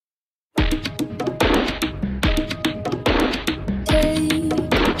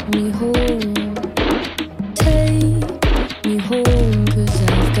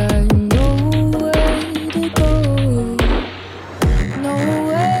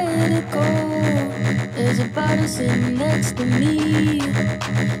girl sitting next to me.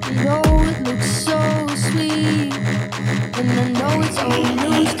 And oh, it looks so sweet. And I know it's old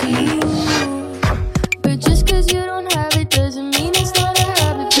news to you. But just cause you don't have it doesn't mean it's not a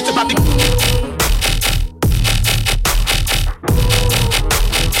habit, baby.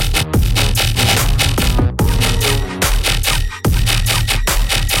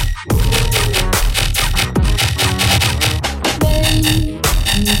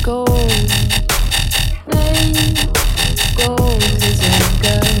 Go, go, 'cause I've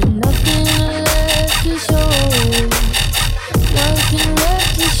got nothing left to show, nothing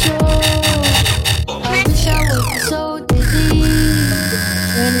left to show. I wish I wasn't so dizzy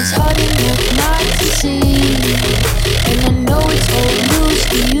when it's hard enough not to see. And I know it's old news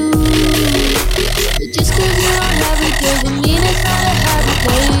to you, but just 'cause you don't have it doesn't mean it's not a habit,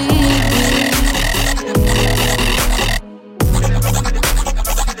 baby.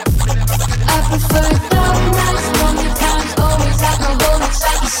 I prefer dark nights, lonely times, always alcohol. It's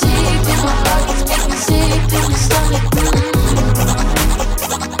like a sick in my pockets, make me sick in my stomach.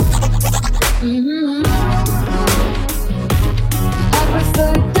 I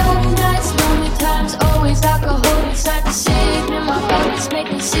prefer dark nights, lonely times, always alcohol. It's like a sick in my pockets, make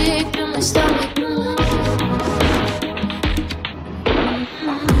me sick in my stomach.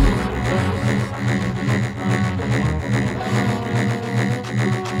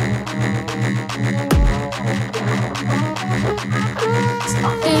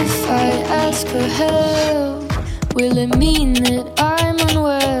 If I ask for help, will it mean that I'm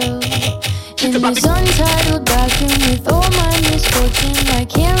unwell? In this untitled bathroom with all my misfortune, I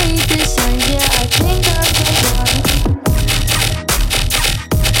can't read the signs, yeah, I think I've been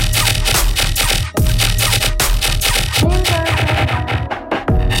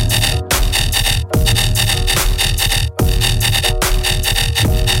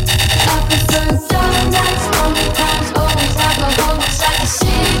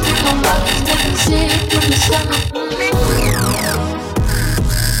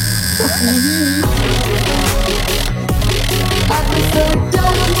I prefer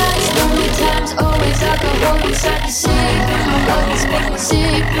dark nights, lonely times, always alcohol. It's like a sick in my pockets, make me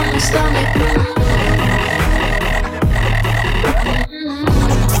sick in my stomach. I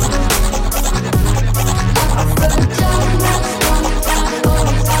prefer dark nights, lonely times,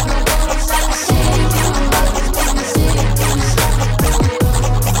 always alcohol. It's like a sick in my pockets, make me sick in my stomach.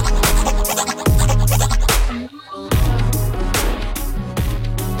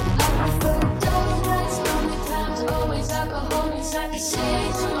 Always alcohol inside the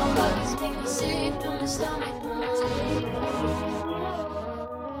seats, and my buckets make me sick to my stomach.